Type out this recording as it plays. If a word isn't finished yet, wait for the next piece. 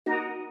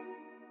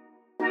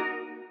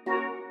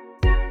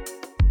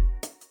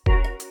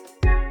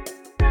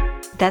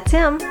That's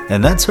him.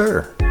 And that's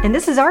her. And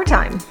this is our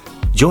time.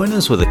 Join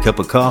us with a cup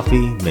of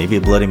coffee, maybe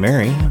a Bloody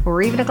Mary,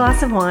 or even a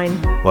glass of wine,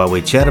 while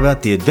we chat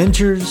about the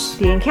adventures,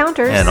 the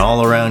encounters, and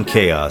all-around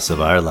chaos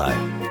of our life.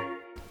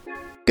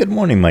 Good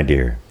morning, my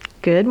dear.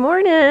 Good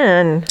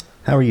morning.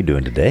 How are you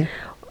doing today?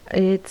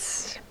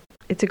 It's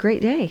a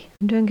great day.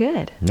 I'm doing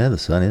good. Yeah, the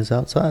sun is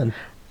outside.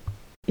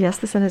 Yes,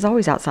 the sun is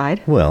always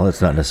outside. Well,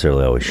 it's not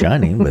necessarily always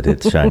shining, but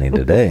it's shining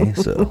today,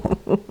 so.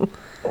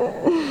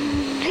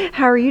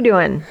 How are you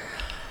doing?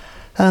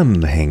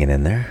 I'm hanging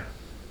in there.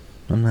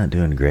 I'm not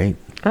doing great.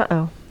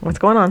 Uh-oh. What's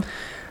going on?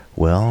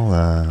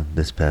 Well,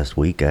 this past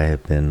week I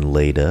have been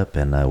laid up,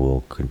 and I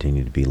will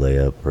continue to be laid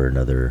up for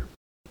another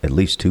at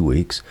least 2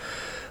 weeks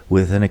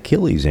with an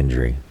Achilles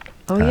injury.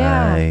 Oh,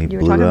 yeah. You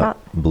were talking about...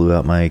 blew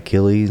out my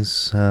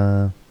Achilles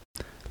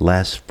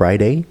last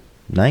Friday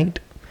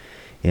night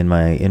in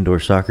my indoor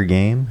soccer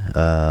game.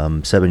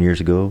 7 years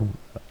ago,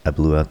 I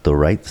blew out the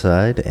right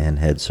side and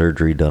had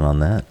surgery done on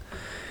that.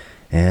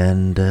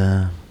 And,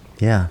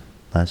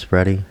 last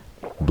Friday,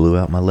 blew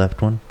out my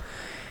left one.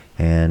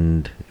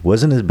 And it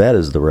wasn't as bad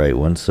as the right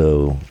one,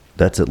 so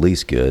that's at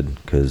least good,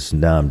 because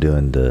now I'm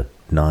doing the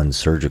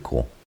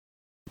non-surgical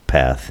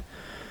path.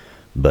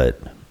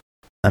 But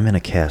I'm in a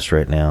cast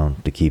right now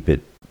to keep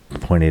it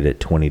pointed at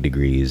 20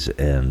 degrees,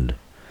 and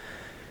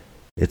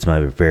it's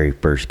my very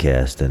first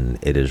cast, and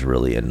it is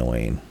really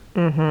annoying.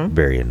 Mm-hmm.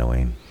 Very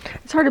annoying.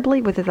 It's hard to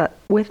believe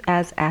with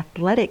as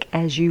athletic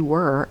as you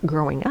were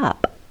growing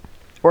up,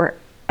 or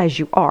as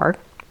you are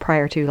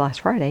prior to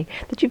last Friday,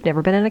 that you've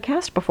never been in a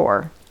cast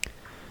before.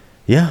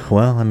 Yeah,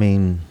 well, I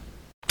mean,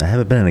 I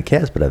haven't been in a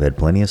cast, but I've had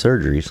plenty of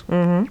surgeries.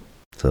 Mm-hmm.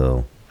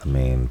 So, I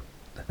mean,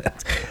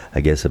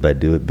 I guess if I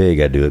do it big,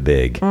 I do it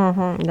big.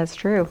 Mm-hmm. That's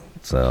true.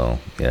 So,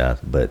 yeah,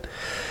 but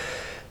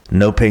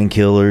no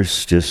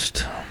painkillers,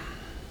 just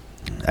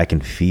I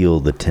can feel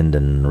the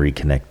tendon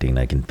reconnecting.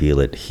 I can feel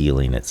it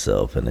healing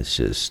itself, and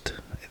it's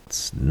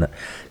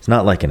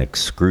not like an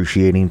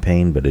excruciating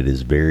pain, but it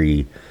is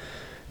very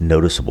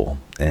noticeable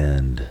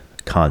and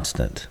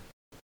constant,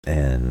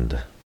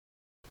 and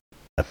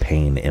a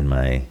pain in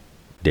my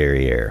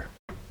derriere.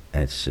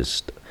 And it's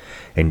just,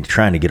 and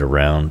trying to get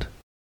around.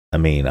 I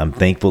mean, I'm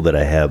thankful that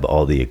I have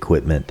all the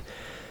equipment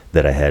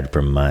that I had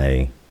from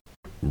my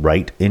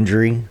right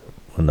injury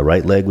when the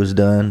right leg was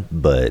done,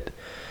 but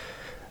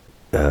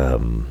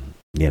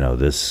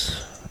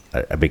this,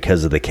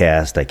 because of the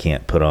cast, I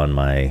can't put on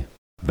my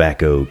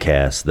Vaco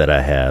cast that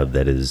I have.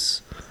 That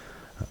is,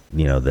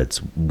 that's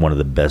one of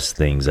the best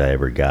things I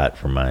ever got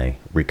for my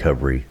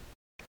recovery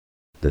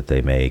that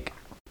they make,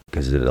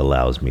 because it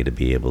allows me to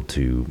be able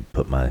to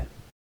put my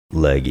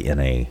leg in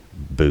a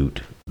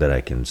boot that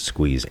I can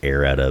squeeze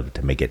air out of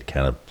to make it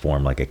kind of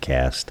form like a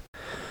cast.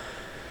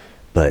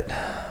 But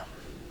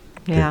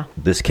yeah,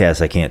 this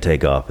cast I can't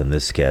take off, and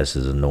this cast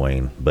is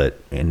annoying. But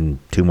in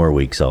 2 more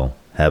weeks, I'll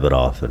have it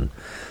off, and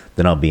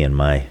then I'll be in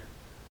my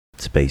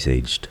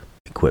space-aged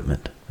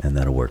equipment, and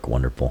that'll work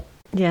wonderful.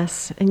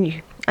 Yes,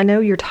 and I know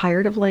you're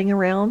tired of laying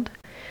around,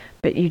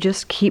 but you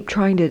just keep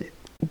trying to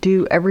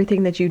do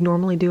everything that you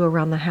normally do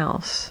around the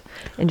house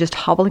and just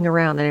hobbling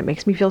around, and it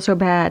makes me feel so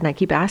bad, and I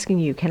keep asking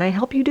you, can I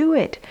help you do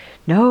it?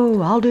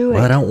 No, I'll do it.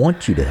 Well, I don't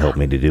want you to help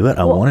me to do it.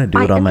 I want to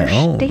do it on my own.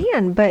 I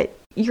understand, but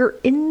you're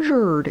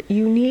injured.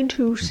 You need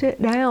to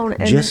sit down.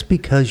 And just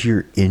because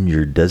you're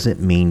injured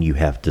doesn't mean you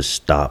have to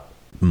stop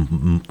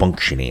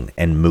functioning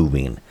and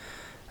moving.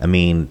 I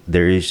mean,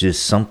 there is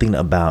just something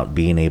about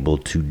being able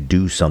to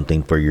do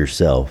something for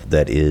yourself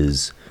that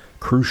is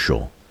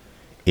crucial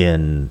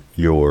in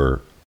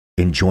your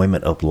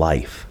enjoyment of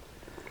life.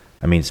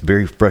 I mean, it's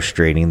very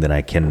frustrating that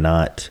I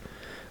cannot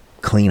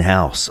clean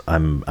house.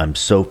 I'm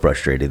so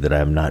frustrated that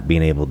I'm not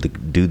being able to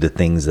do the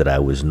things that I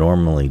was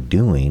normally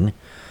doing.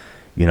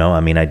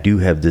 I do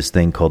have this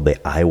thing called the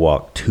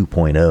iWalk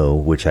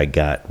 2.0, which I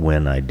got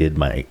when I did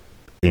my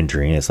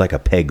injury, and it's like a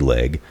peg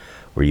leg,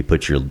 where you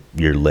put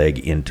your leg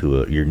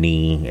into your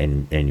knee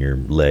and your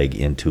leg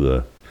into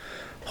a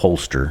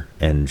holster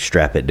and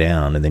strap it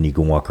down, and then you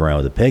can walk around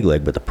with a peg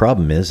leg. But the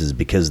problem is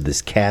because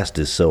this cast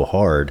is so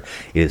hard,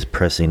 it is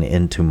pressing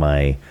into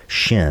my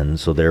shin,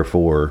 so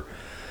therefore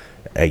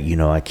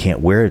I can't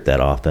wear it that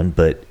often,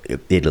 but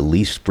it at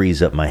least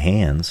frees up my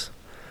hands.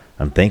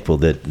 I'm thankful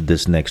that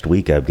this next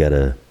week I've got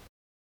a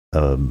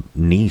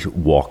knee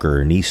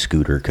walker, knee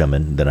scooter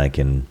coming, that I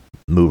can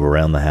move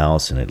around the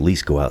house and at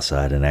least go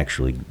outside and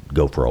actually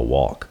go for a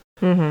walk.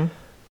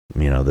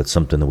 Mm-hmm. That's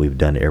something that we've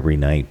done every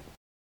night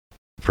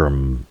for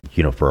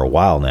a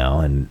while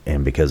now,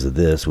 and because of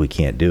this we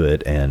can't do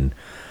it, and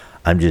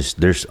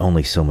there's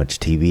only so much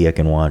TV I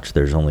can watch,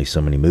 there's only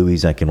so many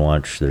movies I can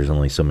watch, there's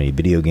only so many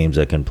video games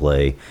I can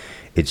play.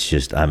 It's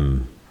just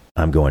I'm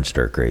going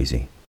stir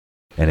crazy,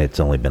 and it's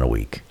only been a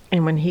week.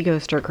 And when he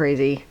goes stir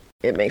crazy,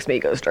 it makes me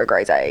go stir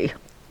crazy.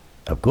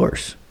 Of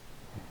course,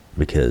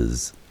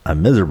 because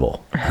I'm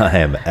miserable. I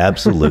am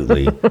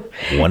absolutely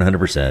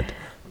 100%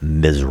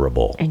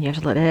 miserable, and you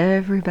have to let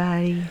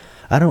everybody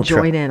I don't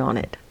join in on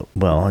it.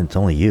 Well, it's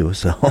only you,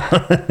 so.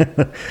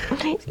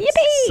 Yippee!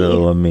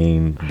 So,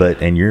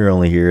 and you're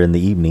only here in the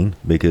evening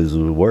because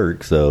of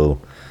work, so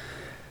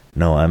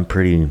No, I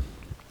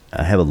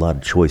have a lot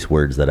of choice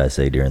words that I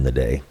say during the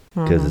day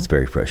because it's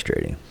very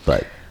frustrating.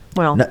 But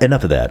Well,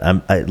 enough of that.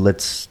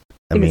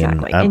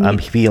 Exactly. I'm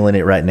feeling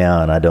it right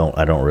now, and I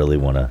don't really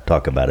want to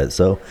talk about it.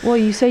 So, well,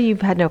 you say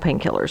you've had no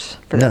painkillers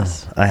for no,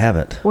 this. I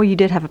haven't. Well, you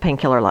did have a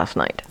painkiller last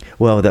night.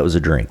 Well, that was a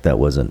drink. That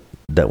wasn't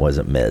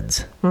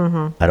meds.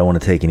 I don't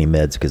want to take any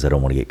meds because I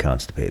don't want to get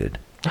constipated.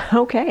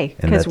 Okay.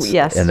 And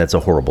that's a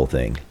horrible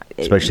thing,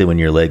 especially when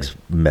your legs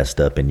messed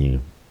up and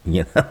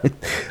you know,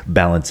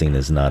 balancing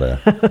is not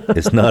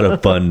a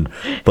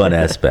fun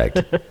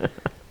aspect.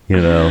 You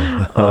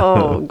know.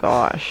 Oh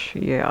gosh,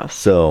 yes.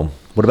 So,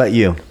 what about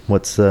you?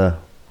 What's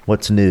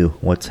new?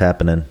 What's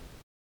happening?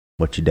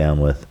 What you down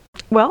with?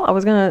 Well, I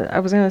was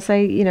gonna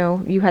say, you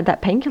know, you had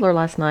that painkiller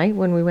last night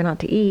when we went out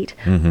to eat.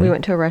 We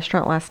went to a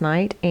restaurant last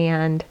night,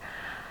 and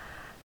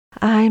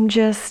I'm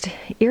just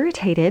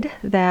irritated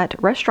that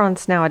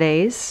restaurants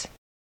nowadays.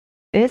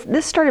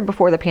 This started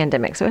before the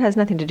pandemic, so it has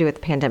nothing to do with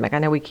the pandemic. I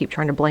know we keep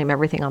trying to blame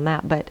everything on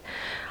that, but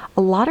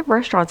a lot of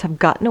restaurants have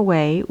gotten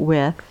away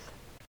with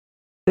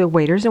the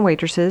waiters and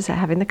waitresses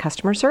having the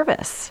customer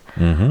service.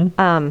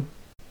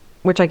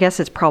 Which I guess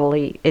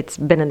it's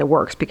been in the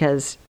works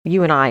because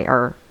you and I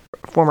are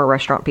former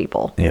restaurant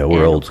people. Yeah,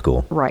 we're old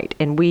school. Right.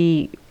 And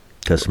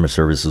customer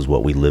service is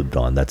what we lived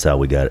on. That's how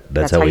we got,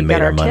 that's how we made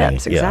got our money.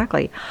 Tips,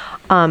 exactly.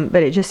 But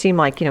it just seemed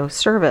like, you know,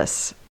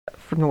 service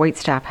from the wait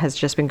staff has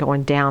just been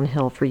going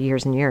downhill for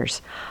years and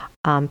years.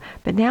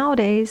 But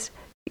nowadays,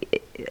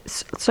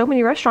 so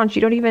many restaurants,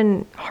 you don't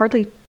even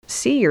hardly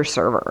see your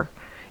server.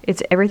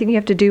 It's everything you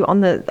have to do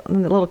on the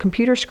little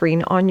computer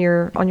screen on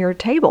your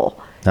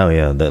table. Oh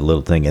yeah, that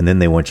little thing. And then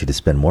they want you to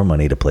spend more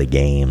money to play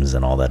games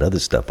and all that other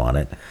stuff on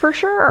it. For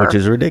sure. Which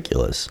is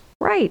ridiculous.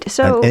 Right.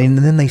 So and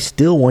then they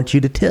still want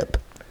you to tip.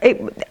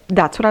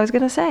 That's what I was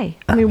going to say.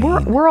 I mean,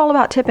 we're all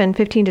about tipping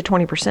 15 to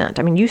 20%.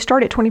 I mean, you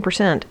start at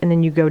 20% and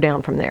then you go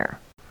down from there,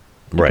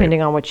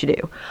 depending on what you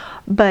do.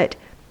 But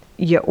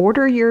you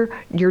order your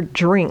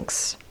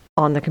drinks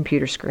on the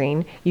computer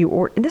screen.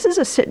 This is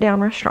a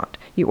sit-down restaurant.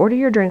 You order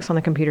your drinks on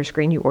the computer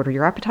screen. You order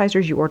your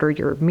appetizers. You order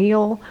your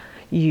meal.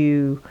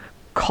 You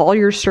call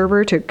your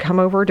server to come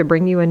over to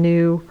bring you a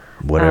new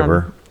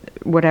whatever.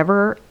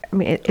 I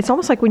mean, it's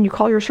almost like when you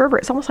call your server,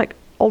 it's almost like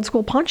old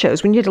school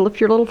ponchos when you had to lift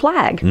your little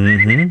flag,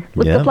 lift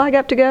the flag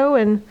up to go,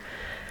 and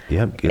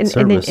get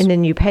service. And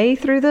then you pay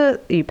through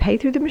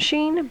the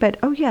machine. But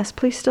oh yes,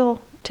 please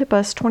still tip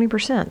us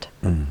 20%.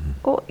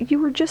 Well, you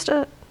were just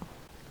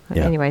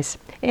anyways.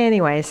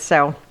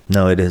 So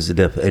no, it is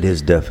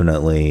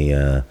definitely.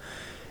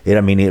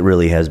 It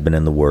really has been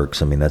in the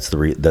works. I mean,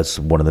 that's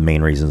one of the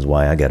main reasons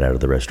why I got out of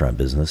the restaurant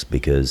business,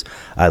 because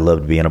I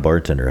loved being a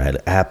bartender. I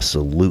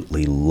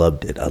absolutely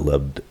loved it. I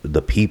loved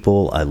the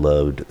people. I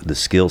loved the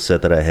skill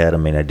set that I had. I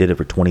mean, I did it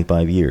for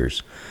 25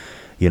 years,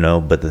 you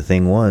know, but the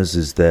thing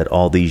is that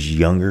all these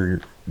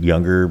younger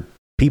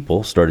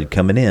people started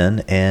coming in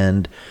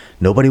and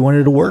nobody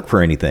wanted to work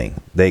for anything.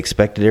 They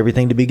expected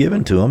everything to be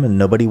given to them and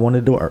nobody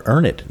wanted to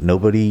earn it.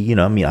 Nobody, you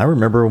know, I mean, I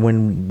remember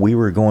when we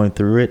were going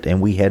through it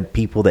and we had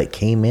people that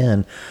came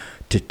in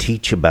to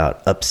teach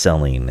about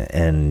upselling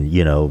and,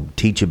 you know,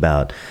 teach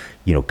about,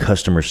 you know,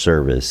 customer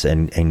service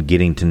and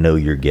getting to know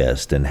your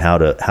guest and how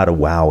to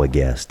wow a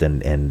guest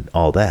and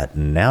all that.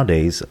 And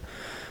nowadays,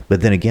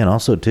 but then again,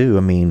 also too,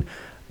 I mean,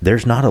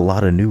 there's not a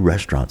lot of new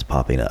restaurants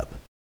popping up.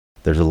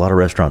 There's a lot of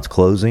restaurants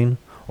closing,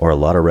 or a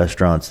lot of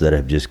restaurants that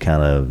have just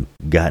kind of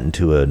gotten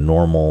to a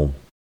normal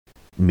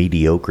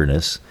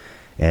mediocreness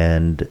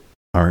and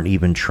aren't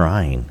even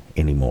trying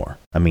anymore.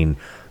 I mean,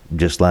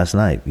 just last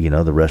night, you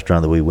know, the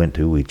restaurant that we went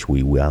to, which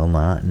we will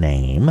not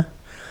name,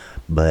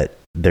 but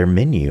their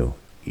menu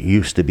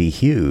used to be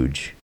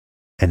huge,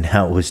 and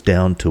now it was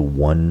down to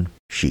one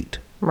sheet.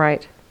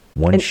 Right.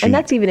 One sheet, and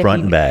that's even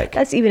front and back.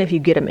 That's even if you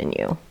get a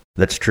menu.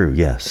 That's true,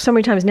 yes. So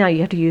many times now you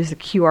have to use the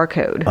QR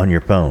code on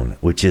your phone,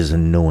 which is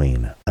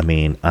annoying. I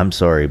mean, I'm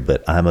sorry,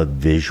 but I'm a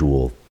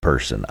visual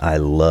person. I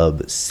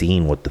love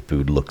seeing what the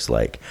food looks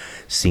like,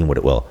 seeing what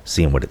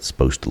it's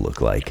supposed to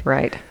look like.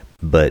 Right.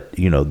 But,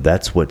 you know,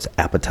 that's what's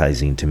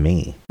appetizing to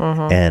me.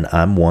 And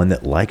I'm one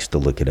that likes to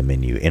look at a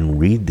menu and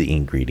read the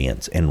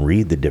ingredients and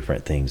read the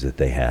different things that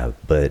they have.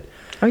 But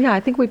oh yeah,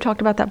 I think we've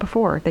talked about that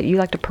before, that you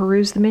like to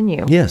peruse the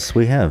menu. Yes,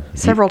 we have.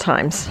 Several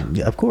times.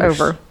 Yeah, of course.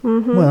 Over.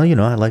 Well, you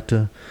know, I like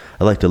to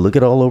look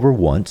it all over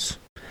once.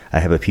 I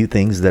have a few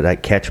things that I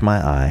catch my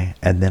eye,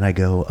 and then I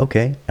go,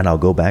 okay, and I'll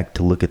go back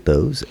to look at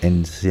those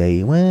and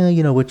say, well,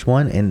 you know, which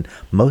one? And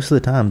most of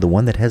the time, the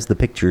one that has the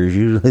picture is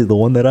usually the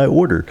one that I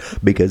ordered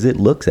because it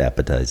looks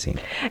appetizing.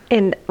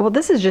 And, well,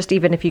 this is just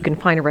even if you can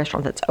find a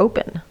restaurant that's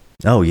open.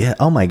 Oh, yeah.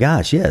 Oh, my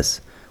gosh,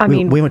 yes.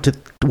 We went to,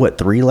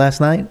 3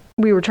 last night?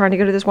 We were trying to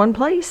go to this one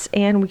place,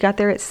 and we got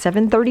there at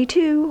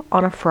 7:32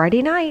 on a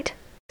Friday night.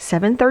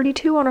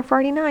 7:32 on a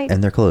Friday night.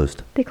 And they're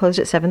closed. They closed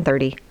at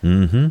 7:30.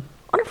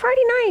 On a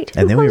Friday night.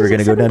 And then we were going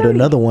to go down to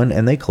another one,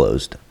 and they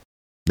closed.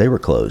 They were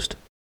closed.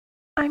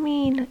 I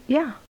mean,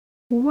 yeah.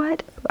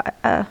 What?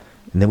 And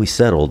then we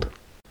settled.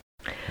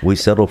 We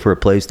settled for a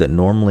place that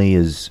normally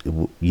is,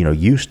 you know,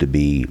 used to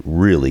be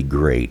really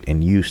great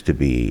and used to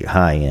be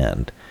high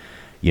end.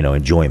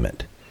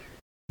 enjoyment.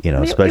 I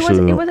mean,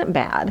 Especially it wasn't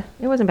bad.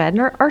 It wasn't bad.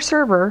 And our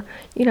server,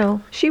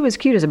 she was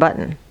cute as a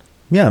button.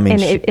 yeah. I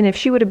mean, And if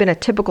she would have been a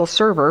typical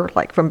server,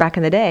 like from back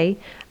in the day,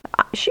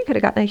 she could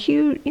have gotten a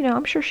huge,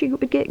 I'm sure she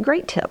would get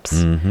great tips.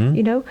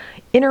 Mm-hmm.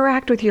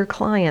 Interact with your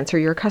clients or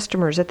your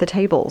customers at the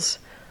tables.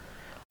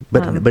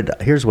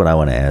 But here's what I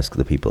want to ask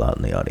the people out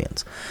in the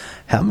audience: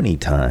 how many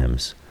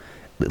times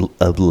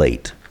of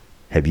late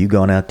have you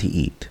gone out to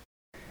eat,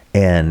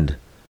 and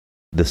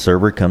the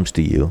server comes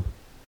to you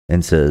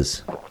and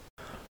says,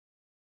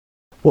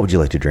 "What would you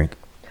like to drink?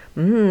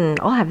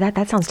 I'll have that.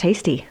 That sounds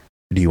tasty.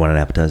 Do you want an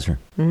appetizer?"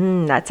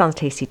 That sounds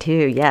tasty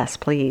too. Yes,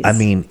 please. I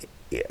mean,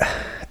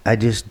 I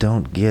just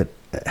don't get,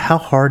 how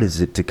hard is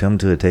it to come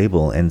to a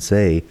table and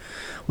say,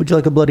 "Would you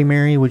like a Bloody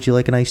Mary? Would you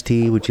like an iced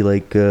tea? Would you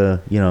like,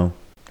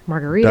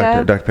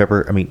 margarita, Dr.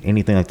 Pepper?" I mean,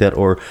 anything like that.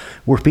 Or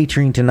we're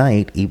featuring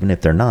tonight, even if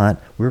they're not,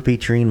 we're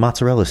featuring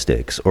mozzarella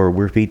sticks, or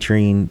we're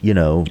featuring,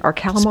 Our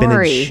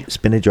calamari.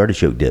 spinach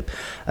artichoke dip.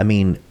 I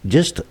mean,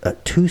 just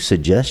 2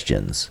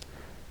 suggestions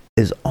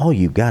is all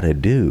you got to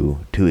do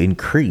to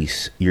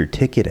increase your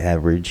ticket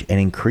average and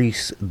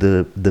increase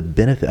the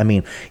benefit. I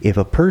mean, if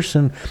a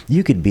person,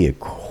 you could be a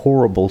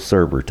horrible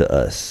server to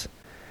us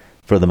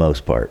for the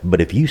most part,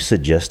 but if you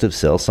suggestive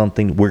sell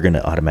something, we're going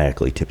to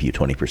automatically tip you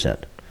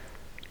 20%.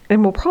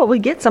 And we'll probably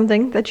get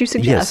something that you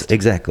suggest. Yes,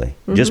 exactly.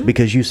 Just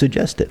because you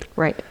suggest it.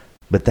 Right.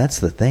 But that's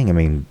the thing. I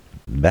mean,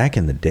 back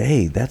in the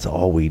day, that's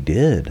all we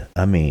did.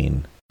 I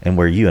mean, and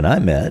where you and I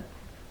met,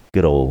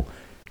 good old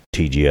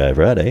TGI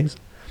Fridays,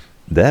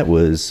 that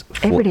was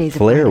Every day's a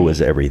Flair Friday.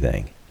 was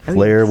everything. Oh,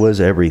 Flair yes.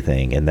 was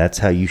everything, and that's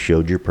how you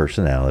showed your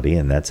personality,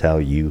 and that's how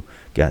you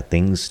got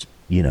things,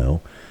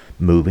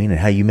 moving, and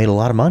how you made a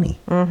lot of money.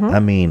 I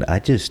mean,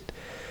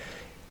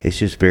 it's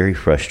just very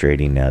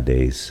frustrating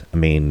nowadays. I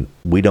mean,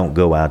 we don't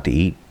go out to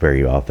eat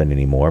very often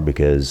anymore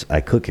because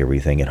I cook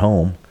everything at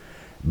home.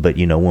 But,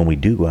 when we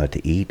do go out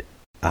to eat,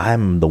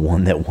 I'm the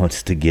one that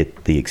wants to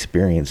get the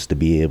experience to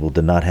be able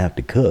to not have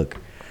to cook.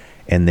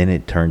 And then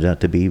it turns out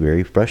to be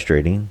very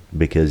frustrating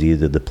because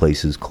either the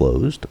place is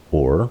closed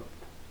or,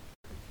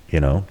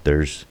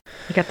 there's...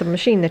 You got the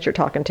machine that you're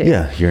talking to.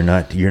 Yeah, you're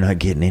not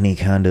getting any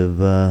kind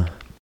of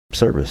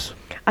service.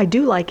 I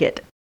do like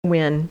it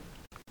when,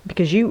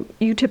 because you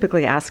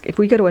typically ask, if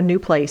we go to a new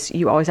place,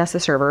 you always ask the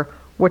server,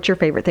 what's your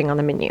favorite thing on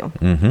the menu?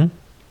 Mm-hmm.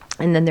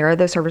 And then there are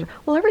those servers,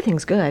 well,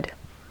 everything's good.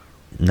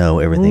 No,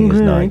 everything is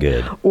not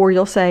good. Or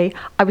you'll say,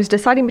 I was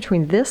deciding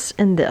between this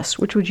and this.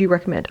 Which would you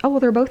recommend? Oh, well,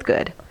 they're both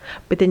good.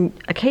 But then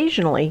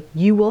occasionally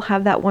you will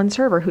have that one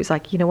server who's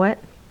like, you know what?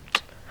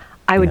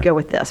 I would go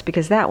with this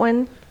because that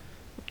one.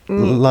 A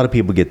lot of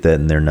people get that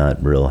and they're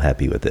not real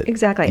happy with it.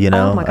 Exactly.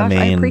 Oh my gosh,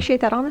 I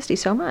appreciate that honesty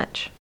so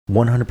much.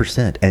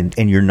 100%.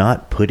 And you're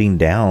not putting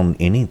down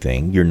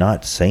anything. You're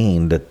not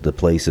saying that the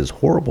place is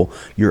horrible.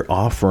 You're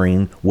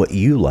offering what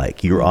you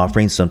like. You're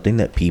offering something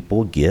that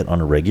people get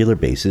on a regular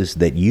basis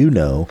that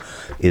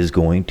is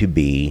going to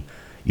be,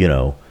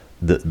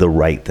 the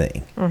right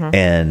thing.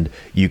 And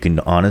you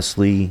can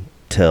honestly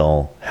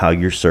tell how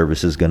your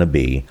service is going to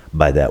be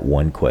by that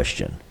one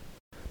question.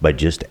 By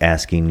just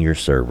asking your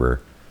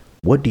server,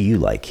 what do you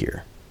like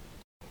here?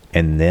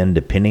 And then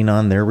depending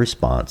on their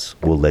response,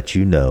 we'll let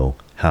you know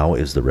how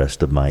is the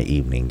rest of my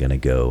evening going to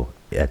go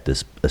at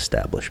this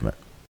establishment.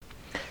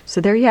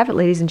 So there you have it,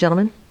 ladies and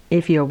gentlemen.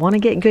 If you want to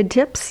get good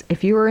tips,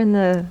 if you are in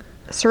the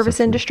service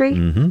industry,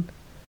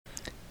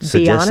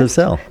 Suggestive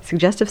sell.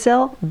 Suggestive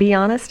sell, be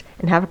honest,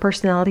 and have a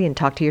personality and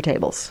talk to your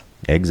tables.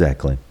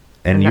 Exactly.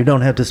 And you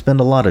don't have to spend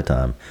a lot of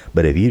time.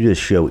 But if you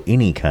just show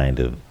any kind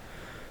of,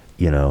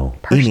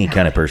 any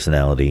kind of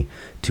personality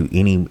to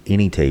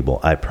any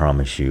table, I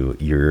promise you,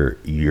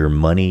 your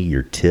money,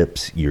 your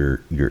tips,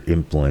 your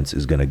influence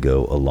is going to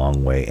go a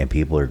long way, and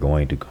people are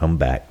going to come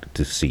back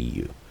to see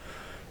you.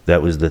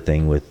 That was the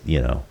thing with,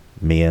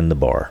 me and the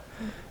bar,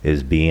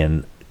 is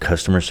being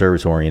customer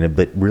service oriented,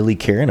 but really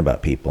caring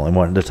about people and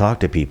wanting to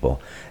talk to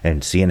people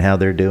and seeing how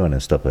they're doing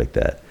and stuff like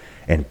that.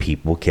 And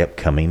people kept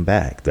coming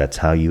back. That's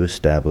how you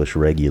establish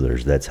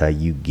regulars. That's how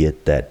you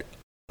get that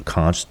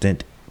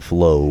constant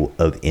flow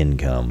of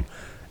income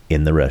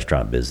in the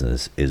restaurant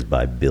business, is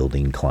by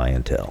building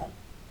clientele.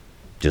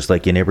 Just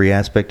like in every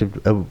aspect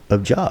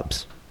of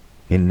jobs,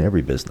 in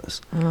every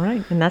business. All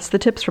right. And that's the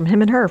tips from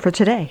him and her for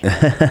today.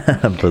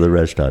 For the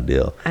restaurant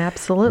deal.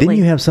 Absolutely. Didn't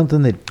you have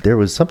there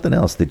was something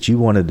else that you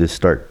wanted to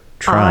start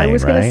trying, I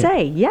was going to right?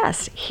 say,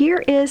 yes.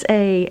 Here is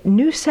a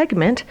new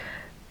segment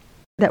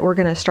that we're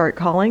going to start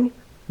calling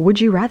Would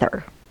You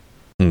Rather?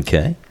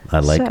 Okay. I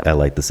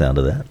like the sound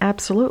of that.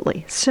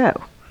 Absolutely.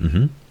 So,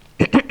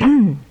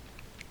 Yes.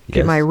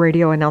 get my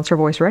radio announcer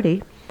voice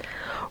ready.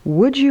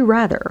 Would you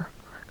rather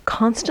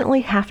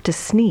constantly have to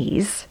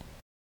sneeze,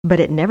 but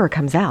it never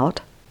comes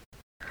out,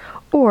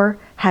 or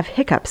have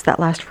hiccups that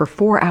last for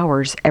 4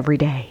 hours every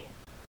day?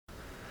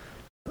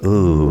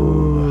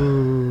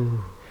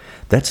 Ooh.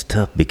 That's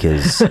tough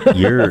because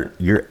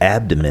your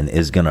abdomen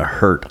is going to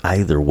hurt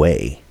either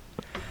way.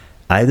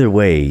 Either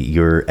way,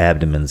 your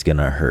abdomen's going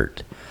to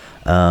hurt.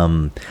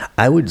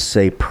 I would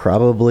say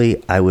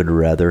probably I would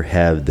rather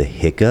have the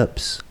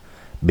hiccups,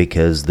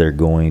 because they're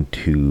going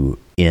to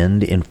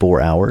end in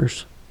 4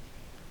 hours.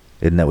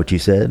 Isn't that what you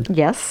said?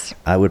 Yes.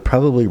 I would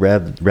probably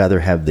rather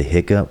have the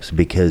hiccups,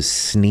 because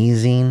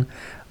sneezing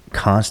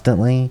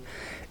constantly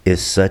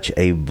is such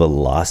a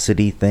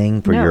velocity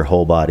thing for No. your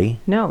whole body.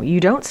 No, you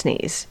don't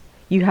sneeze.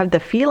 You have the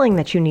feeling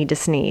that you need to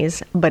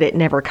sneeze, but it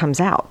never comes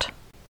out.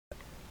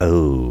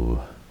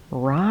 Oh.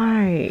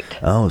 Right.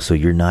 Oh, so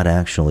you're not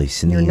actually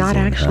sneezing. You're not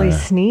actually huh?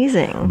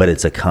 sneezing. But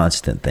it's a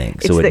constant thing,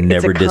 so It's it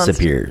never a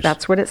disappears.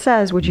 That's what it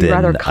says. Would you Then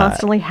rather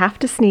constantly have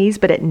to sneeze,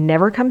 but it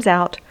never comes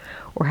out,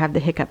 or have the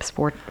hiccups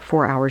for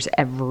 4 hours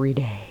every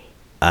day?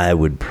 I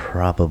would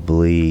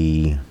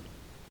probably,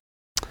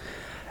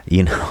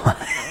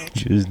 I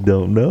just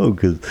don't know,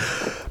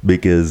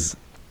 because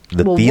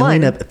the Well,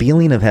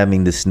 feeling of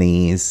having to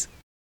sneeze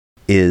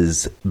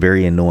is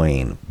very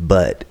annoying,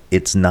 but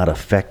it's not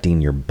affecting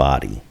your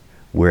body,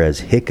 whereas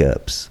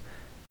hiccups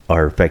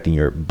are affecting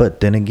your.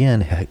 But then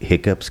again,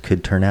 hiccups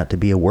could turn out to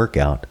be a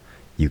workout.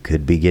 You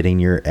could be getting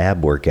your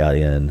ab workout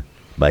in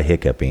by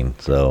hiccuping.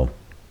 So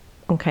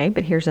Okay,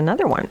 but here's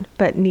another one.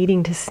 But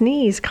needing to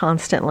sneeze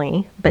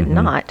constantly, but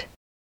not,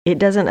 it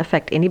doesn't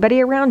affect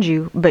anybody around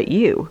you but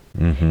you.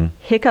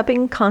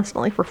 Hiccuping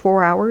constantly for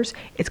 4 hours,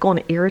 it's going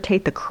to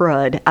irritate the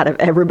crud out of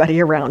everybody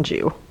around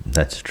you.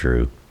 that's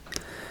true.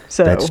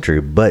 So That's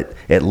true. But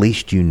at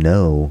least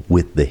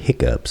with the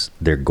hiccups,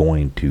 they're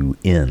going to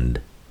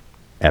end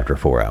after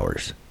 4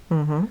 hours.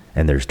 And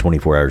there's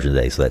 24 hours a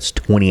day. So that's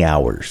 20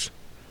 hours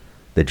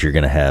that you're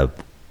going to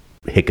have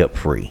hiccup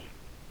free.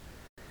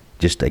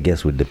 Just, I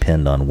guess, would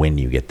depend on when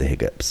you get the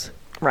hiccups.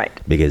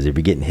 Right. Because if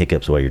you're getting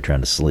hiccups while you're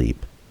trying to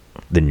sleep,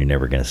 then you're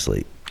never going to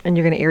sleep. And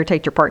you're going to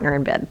irritate your partner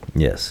in bed.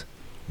 Yes.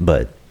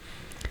 But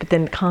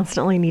then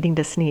constantly needing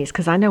to sneeze.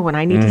 Because I know when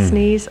I need to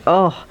sneeze,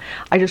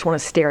 I just want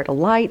to stare at a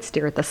light,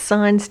 stare at the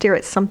sun, stare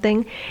at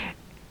something.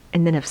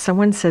 And then if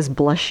someone says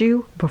bless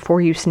you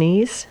before you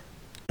sneeze,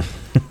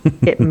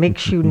 it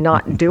makes you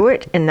not do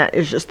it. And that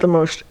is just the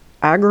most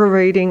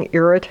aggravating,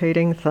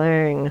 irritating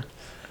thing.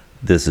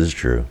 this is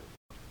true.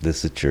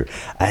 This is true.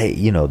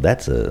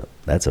 That's a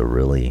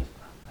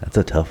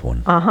tough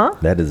one.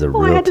 That is a real tough one.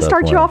 Well, I had to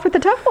start you off with the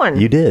tough one.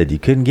 You did. You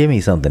couldn't give me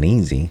something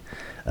easy.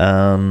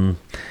 I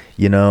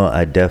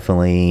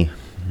definitely.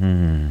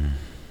 Man.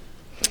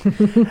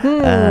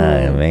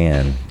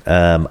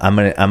 I'm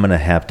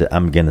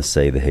gonna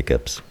say the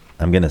hiccups.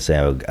 I'm gonna say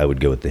I would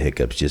go with the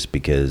hiccups, just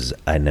because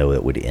I know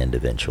it would end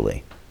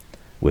eventually.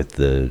 With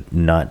the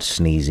not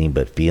sneezing,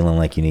 but feeling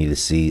like you need to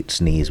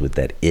sneeze with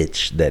that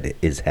itch that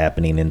is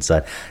happening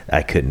inside.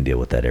 I couldn't deal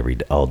with that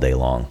all day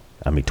long.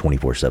 I mean,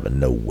 24/7.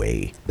 No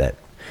way. That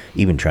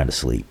even trying to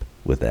sleep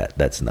with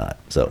that's not.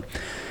 So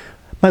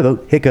my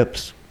vote,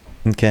 hiccups.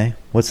 Okay.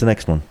 What's the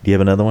next one? Do you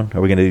have another one? Are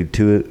we going to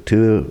do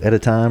two at a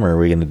time, or are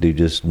we going to do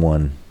just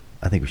one?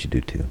 I think we should do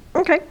two.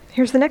 Okay,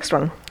 here's the next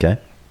one. Okay.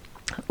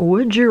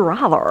 Would you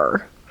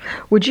rather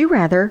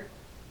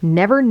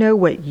never know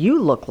what you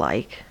look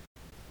like,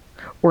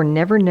 or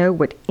never know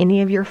what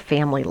any of your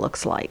family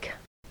looks like?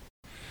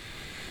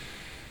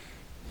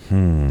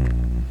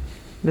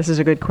 This is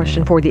a good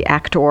question for the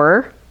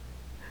actor.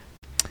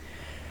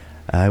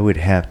 I would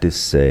have to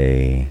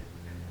say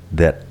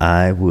that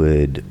I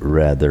would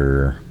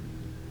rather.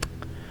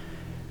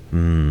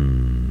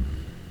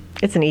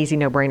 It's an easy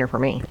no-brainer for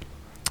me.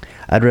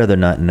 I'd rather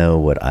not know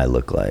what I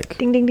look like.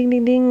 Ding, ding, ding,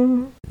 ding,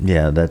 ding.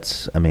 Yeah, I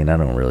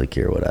don't really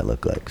care what I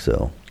look like,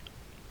 so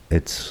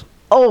it's.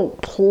 Oh,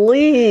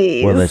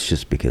 please. Well, that's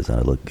just because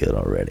I look good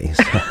already.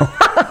 So.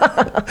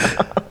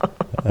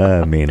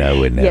 I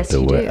wouldn't have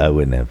to. I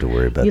wouldn't have to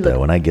worry about that.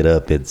 When I get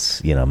up,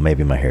 it's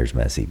maybe my hair's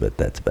messy, but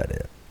that's about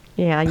it.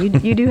 Yeah,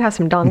 you do have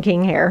some Don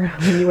King hair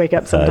when you wake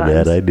up sometimes.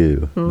 That I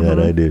do. That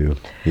I do.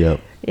 Yep.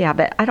 Yeah,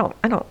 but I don't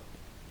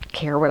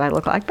care what I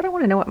look like, but I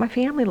want to know what my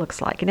family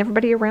looks like and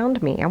everybody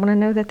around me. I want to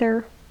know that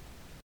they're.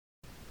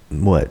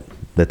 What?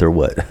 That they're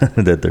what?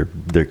 That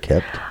they're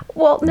kept.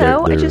 Well,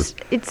 no,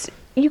 it's.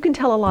 You can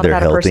tell a lot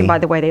about healthy. A person by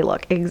the way they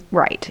look.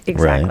 Right,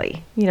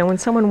 exactly. Right. When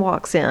someone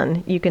walks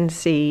in, you can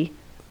see,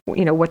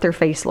 what their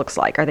face looks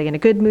like. Are they in a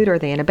good mood? Are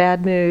they in a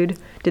bad mood?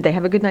 Did they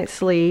have a good night's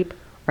sleep?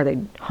 Are they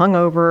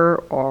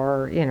hungover?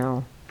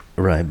 Or,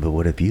 Right, but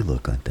what if you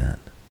look like that?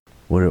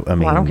 Well, I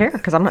don't care,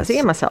 because I'm not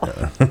seeing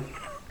myself.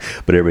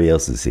 But everybody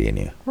else is seeing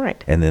you.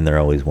 Right. And then they're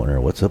always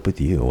wondering, what's up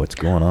with you? What's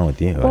going on with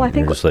you? Well, I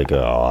think you're just like,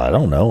 I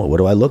don't know. What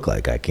do I look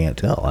like? I can't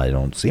tell. I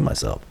don't see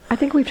myself. I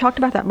think we've talked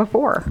about that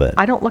before. But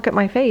I don't look at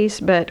my face,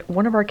 but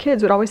one of our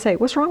kids would always say,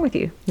 what's wrong with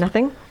you?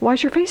 Nothing.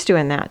 Why's your face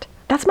doing that?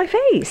 That's my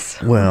face.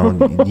 Well,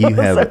 you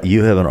have an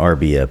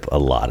RBF a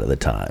lot of the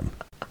time.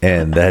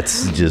 And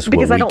that's just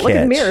because what we catch. I don't look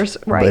in mirrors,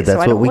 right? But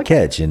that's what we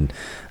catch. And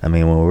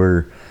when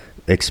we're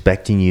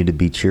expecting you to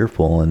be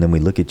cheerful, and then we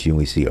look at you and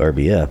we see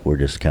RBF, we're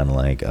just kind of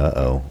like,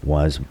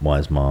 why's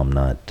mom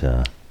not?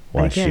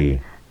 Why is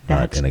she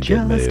not in a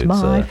good mood? That's just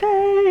my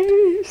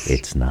face.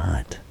 It's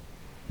not.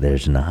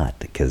 There's not,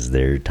 because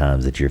there are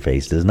times that your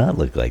face does not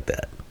look like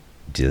that.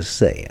 Just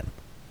saying.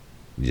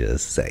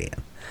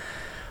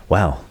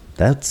 Wow,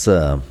 that's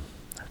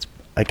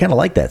I kind of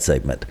like that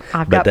segment.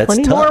 I've but got that's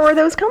plenty tough. more where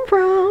those come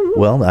from.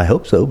 Well, I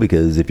hope so,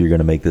 because if you're going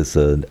to make this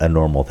a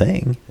normal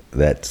thing,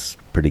 that's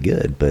pretty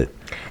good. But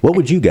what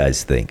would you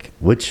guys think?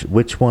 Which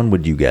one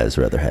would you guys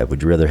rather have?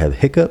 Would you rather have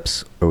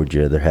hiccups, or would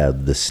you rather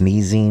have the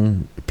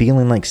sneezing,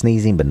 feeling like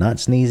sneezing but not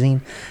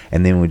sneezing?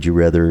 And then would you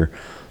rather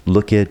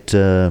look at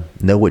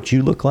know what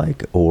you look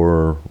like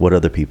or what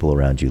other people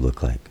around you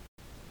look like?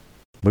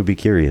 We'd be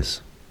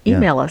curious.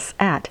 Email us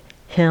at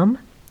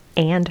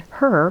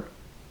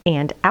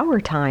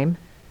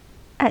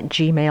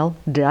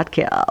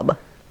himandherandourtime@gmail.com.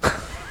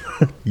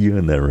 You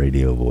and that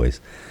radio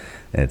voice.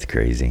 That's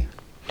crazy.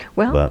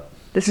 Well, But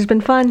this has been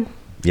fun.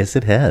 yes,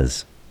 it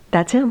has.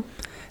 That's him.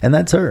 And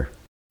that's her.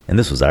 And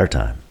this was our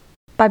time.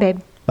 Bye, babe.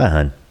 Bye,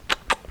 hon.